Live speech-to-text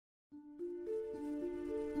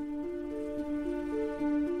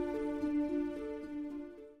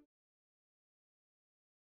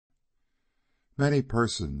Many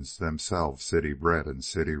persons, themselves city-bred and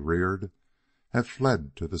city-reared, have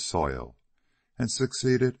fled to the soil and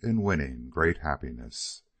succeeded in winning great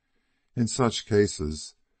happiness. In such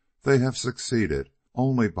cases, they have succeeded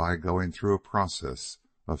only by going through a process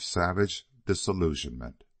of savage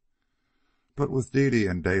disillusionment. But with Dede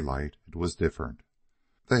and Daylight it was different.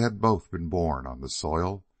 They had both been born on the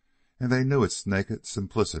soil, and they knew its naked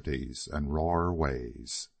simplicities and rawer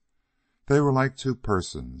ways. They were like two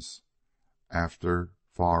persons, after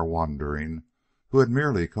far wandering, who had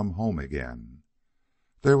merely come home again.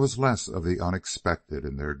 There was less of the unexpected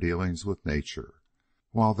in their dealings with nature,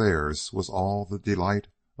 while theirs was all the delight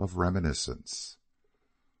of reminiscence.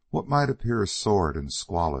 What might appear sordid and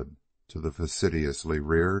squalid to the fastidiously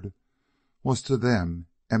reared was to them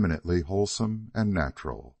eminently wholesome and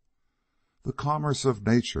natural. The commerce of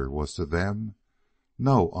nature was to them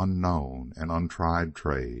no unknown and untried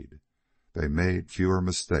trade. They made fewer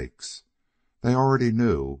mistakes. They already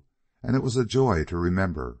knew, and it was a joy to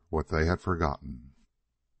remember what they had forgotten.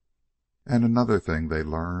 And another thing they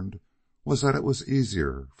learned was that it was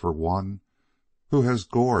easier for one who has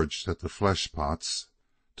gorged at the flesh pots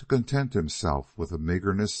to content himself with the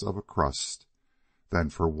meagerness of a crust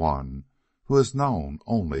than for one who has known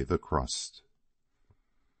only the crust.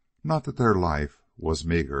 Not that their life was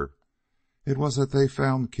meager. It was that they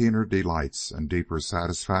found keener delights and deeper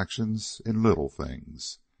satisfactions in little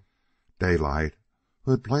things. Daylight,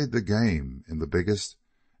 who had played the game in the biggest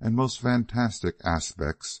and most fantastic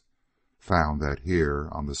aspects, found that here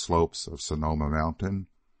on the slopes of Sonoma Mountain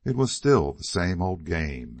it was still the same old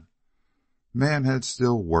game. Man had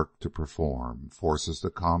still work to perform, forces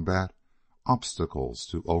to combat, obstacles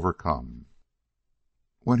to overcome.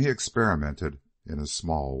 When he experimented, in a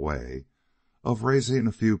small way, of raising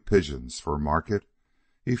a few pigeons for market,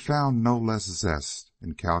 he found no less zest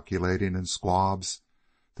in calculating in squabs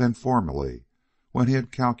than formerly when he had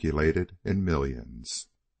calculated in millions.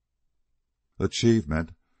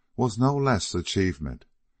 Achievement was no less achievement,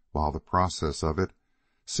 while the process of it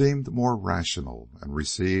seemed more rational and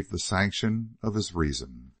received the sanction of his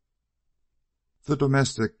reason. The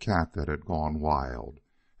domestic cat that had gone wild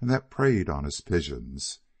and that preyed on his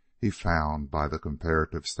pigeons, he found by the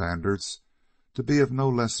comparative standards to be of no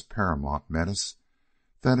less paramount menace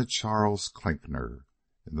than a Charles Klinkner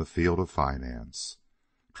in the field of finance,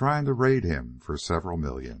 trying to raid him for several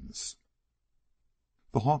millions.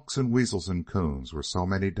 The hawks and weasels and coons were so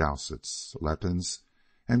many Dowsetts, Lettons,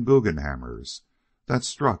 and Guggenhammers that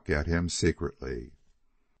struck at him secretly.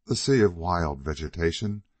 The sea of wild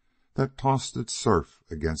vegetation that tossed its surf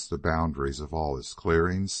against the boundaries of all his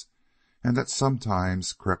clearings, and that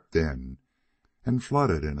sometimes crept in and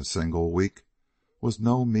flooded in a single week, was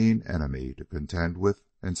no mean enemy to contend with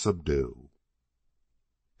and subdue.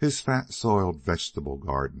 His fat soiled vegetable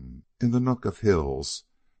garden in the nook of hills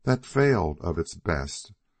that failed of its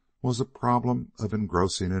best was a problem of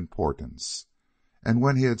engrossing importance, and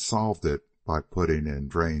when he had solved it by putting in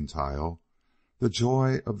drain tile, the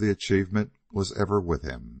joy of the achievement was ever with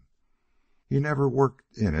him. He never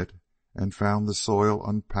worked in it and found the soil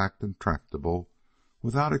unpacked and tractable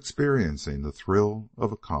without experiencing the thrill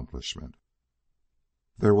of accomplishment.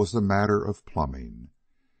 There was the matter of plumbing.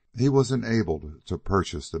 He was enabled to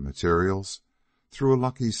purchase the materials through a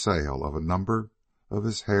lucky sale of a number of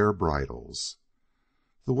his hair bridles.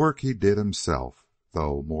 The work he did himself,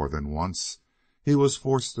 though more than once he was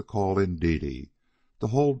forced to call in Dede to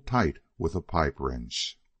hold tight with a pipe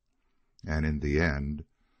wrench. And in the end,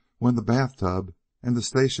 when the bathtub and the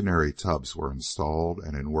stationary tubs were installed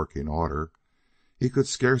and in working order, he could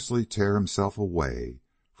scarcely tear himself away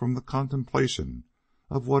from the contemplation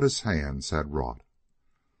of what his hands had wrought.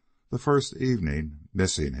 The first evening,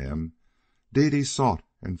 missing him, Dede sought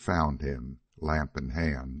and found him, lamp in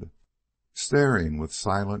hand, staring with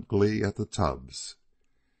silent glee at the tubs.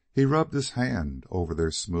 He rubbed his hand over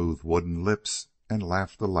their smooth wooden lips and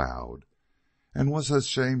laughed aloud, and was as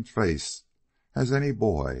shamefaced as any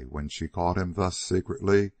boy when she caught him thus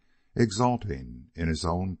secretly exulting in his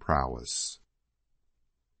own prowess.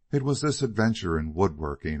 It was this adventure in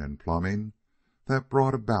woodworking and plumbing that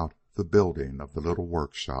brought about the building of the little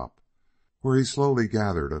workshop, where he slowly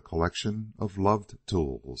gathered a collection of loved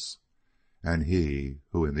tools. And he,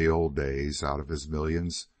 who in the old days, out of his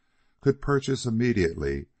millions, could purchase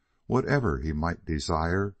immediately whatever he might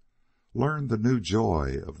desire, learned the new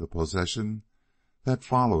joy of the possession that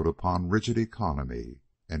followed upon rigid economy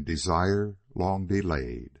and desire long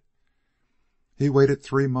delayed. He waited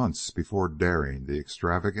 3 months before daring the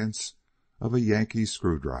extravagance of a Yankee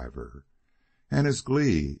screwdriver, and his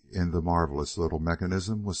glee in the marvelous little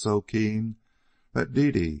mechanism was so keen that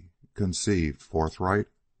Dede conceived forthright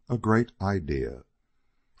a great idea.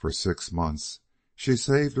 For 6 months she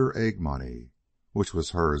saved her egg money, which was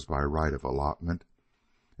hers by right of allotment,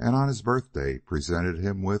 and on his birthday presented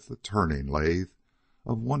him with a turning lathe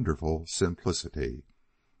of wonderful simplicity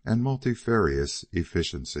and multifarious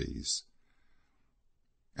efficiencies.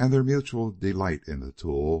 And their mutual delight in the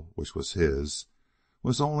tool, which was his,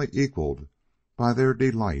 was only equaled by their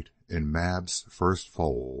delight in Mab's first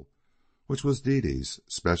foal, which was Dede's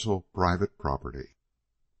special private property.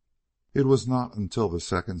 It was not until the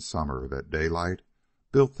second summer that Daylight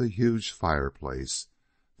built the huge fireplace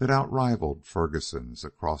that outrivaled Ferguson's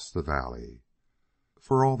across the valley.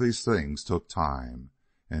 For all these things took time,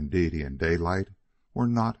 and Dede and Daylight were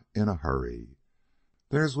not in a hurry.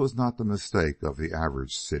 Theirs was not the mistake of the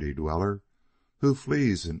average city dweller, who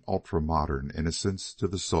flees in ultra-modern innocence to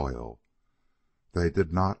the soil. They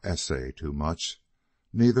did not essay too much,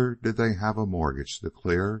 neither did they have a mortgage to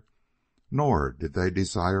clear, nor did they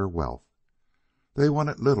desire wealth. They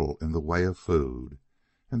wanted little in the way of food,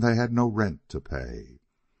 and they had no rent to pay.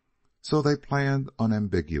 So they planned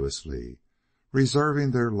unambiguously,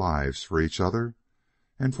 reserving their lives for each other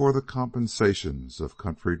and for the compensations of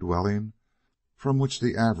country dwelling from which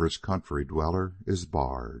the average country dweller is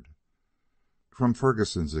barred. From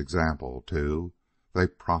Ferguson's example, too, they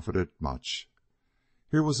profited much.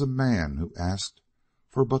 Here was a man who asked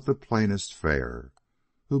for but the plainest fare,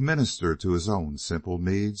 who ministered to his own simple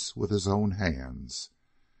needs with his own hands,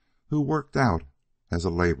 who worked out as a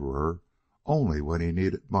laborer only when he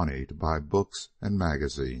needed money to buy books and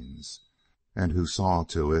magazines, and who saw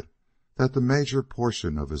to it that the major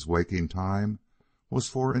portion of his waking time was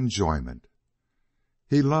for enjoyment.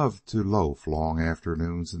 He loved to loaf long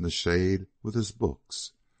afternoons in the shade with his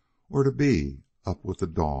books, or to be up with the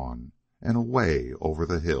dawn and away over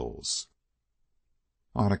the hills.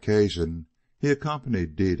 On occasion he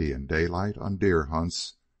accompanied Dede and Daylight on deer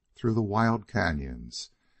hunts through the wild cañons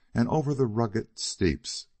and over the rugged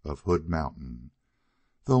steeps of Hood Mountain,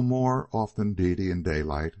 though more often Dede and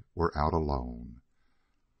Daylight were out alone.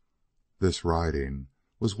 This riding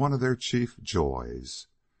was one of their chief joys.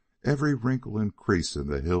 Every wrinkle and crease in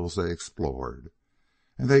the hills they explored,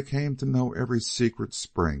 and they came to know every secret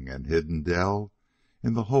spring and hidden dell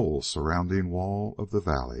in the whole surrounding wall of the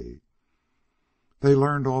valley. They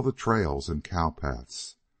learned all the trails and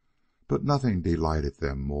cowpaths, but nothing delighted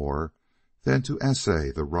them more than to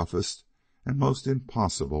essay the roughest and most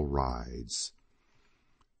impossible rides,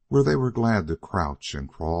 where they were glad to crouch and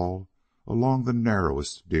crawl along the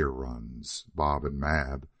narrowest deer runs, Bob and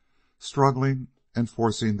Mab struggling and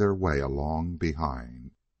forcing their way along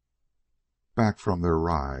behind. Back from their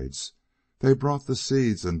rides, they brought the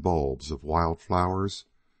seeds and bulbs of wild flowers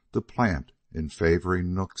to plant in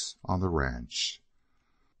favoring nooks on the ranch.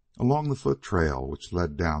 Along the foot trail which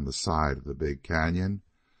led down the side of the big cañon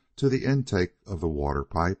to the intake of the water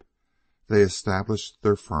pipe, they established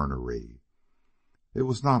their fernery. It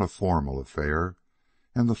was not a formal affair,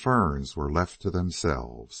 and the ferns were left to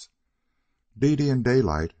themselves. Dede and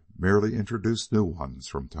Daylight merely introduced new ones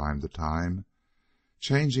from time to time,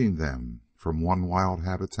 changing them from one wild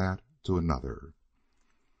habitat to another.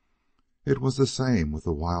 It was the same with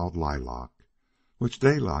the wild lilac, which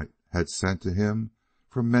Daylight had sent to him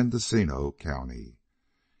from Mendocino County.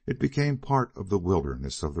 It became part of the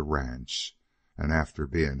wilderness of the ranch, and after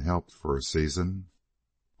being helped for a season,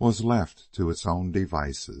 was left to its own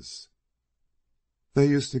devices. They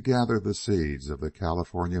used to gather the seeds of the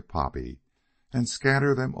California poppy and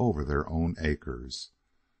scatter them over their own acres,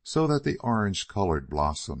 so that the orange-colored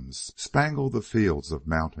blossoms spangled the fields of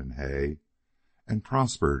mountain hay and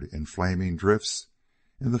prospered in flaming drifts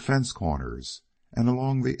in the fence corners and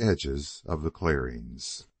along the edges of the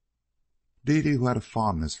clearings. Dede, who had a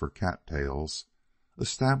fondness for cattails,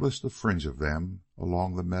 established a fringe of them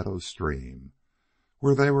along the meadow stream,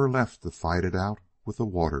 where they were left to fight it out with the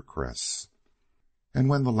watercress. And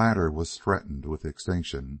when the latter was threatened with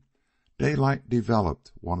extinction, Daylight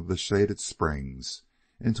developed one of the shaded springs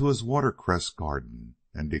into his watercress garden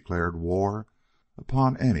and declared war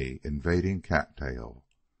upon any invading cattail.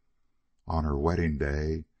 On her wedding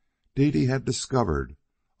day, Dede had discovered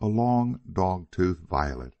a long dog-tooth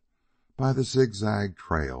violet by the zigzag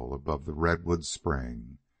trail above the redwood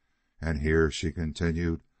spring, and here she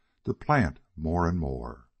continued to plant more and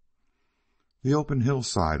more. The open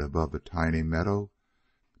hillside above the tiny meadow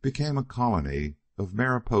became a colony of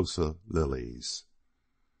Mariposa lilies.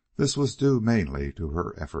 This was due mainly to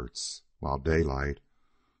her efforts, while Daylight,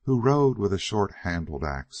 who rode with a short-handled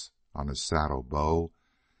axe on his saddle bow,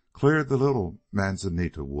 cleared the little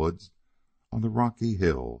manzanita woods on the rocky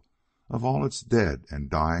hill of all its dead and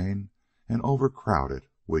dying and overcrowded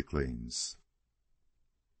weaklings.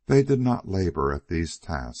 They did not labor at these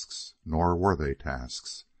tasks, nor were they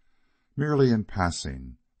tasks. Merely in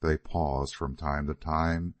passing, they paused from time to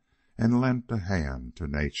time and lent a hand to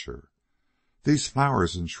nature. These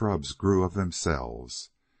flowers and shrubs grew of themselves,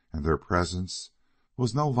 and their presence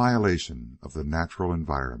was no violation of the natural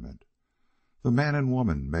environment. The man and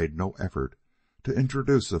woman made no effort to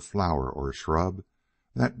introduce a flower or shrub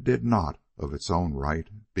that did not of its own right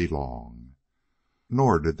belong.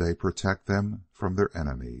 Nor did they protect them from their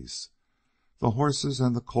enemies. The horses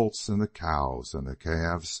and the colts and the cows and the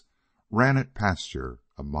calves ran at pasture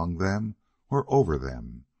among them or over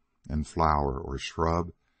them, and flower or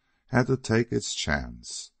shrub had to take its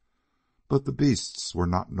chance. But the beasts were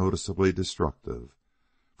not noticeably destructive,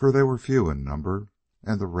 for they were few in number,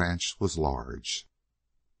 and the ranch was large.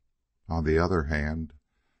 On the other hand,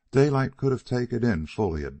 Daylight could have taken in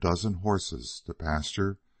fully a dozen horses to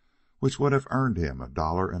pasture, which would have earned him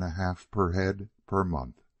 $1.50 per head per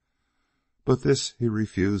month. But this he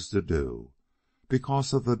refused to do,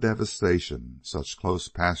 because of the devastation such close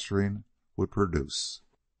pasturing would produce.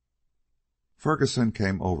 Ferguson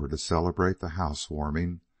came over to celebrate the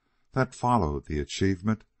housewarming that followed the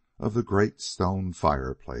achievement of the great stone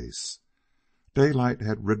fireplace. Daylight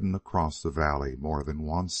had ridden across the valley more than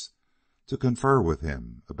once to confer with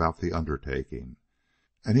him about the undertaking,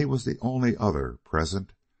 and he was the only other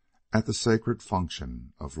present at the sacred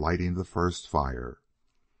function of lighting the first fire.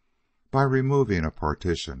 By removing a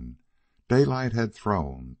partition, Daylight had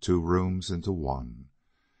thrown 2 rooms into one,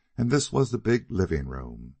 and this was the big living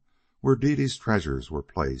room where Dede's treasures were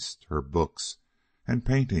placed, her books and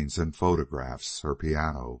paintings and photographs, her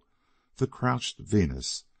piano, the crouched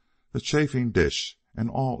Venus, the chafing dish, and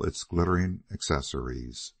all its glittering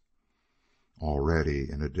accessories. Already,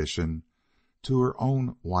 in addition to her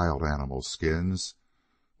own wild animal skins,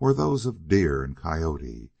 were those of deer and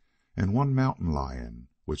coyote, and 1 mountain lion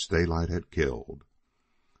which Daylight had killed.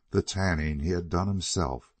 The tanning he had done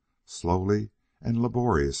himself, slowly and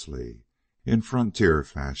laboriously, in frontier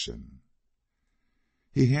fashion.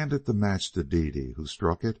 He handed the match to Dede, who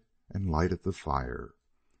struck it and lighted the fire.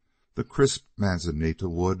 The crisp manzanita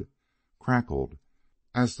wood crackled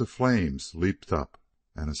as the flames leaped up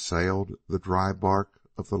and assailed the dry bark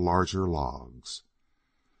of the larger logs.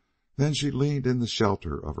 Then she leaned in the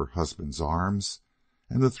shelter of her husband's arms,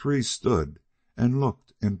 and the 3 stood and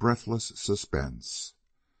looked in breathless suspense.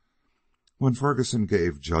 When Ferguson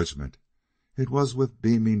gave judgment, it was with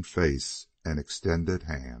beaming face and extended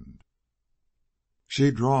hand. "She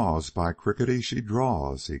draws, by crickety, she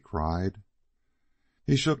draws!" he cried.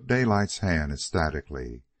 He shook Daylight's hand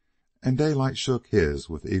ecstatically, and Daylight shook his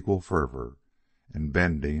with equal fervor, and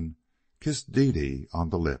bending, kissed Dede on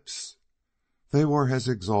the lips. They were as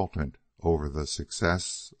exultant over the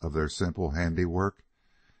success of their simple handiwork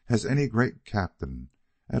as any great captain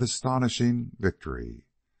at astonishing victory.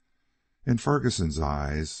 In Ferguson's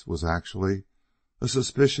eyes was actually a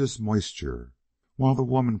suspicious moisture, while the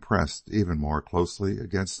woman pressed even more closely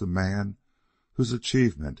against the man whose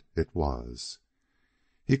achievement it was.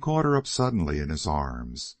 He caught her up suddenly in his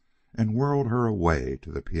arms and whirled her away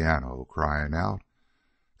to the piano, crying out,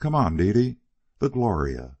 "Come on, Dede, the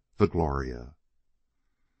Gloria, the Gloria!"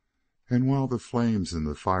 And while the flames in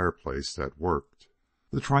the fireplace that worked,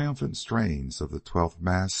 the triumphant strains of the 12th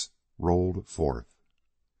Mass rolled forth.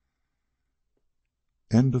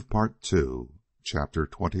 End of Part 2, Chapter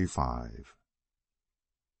 25.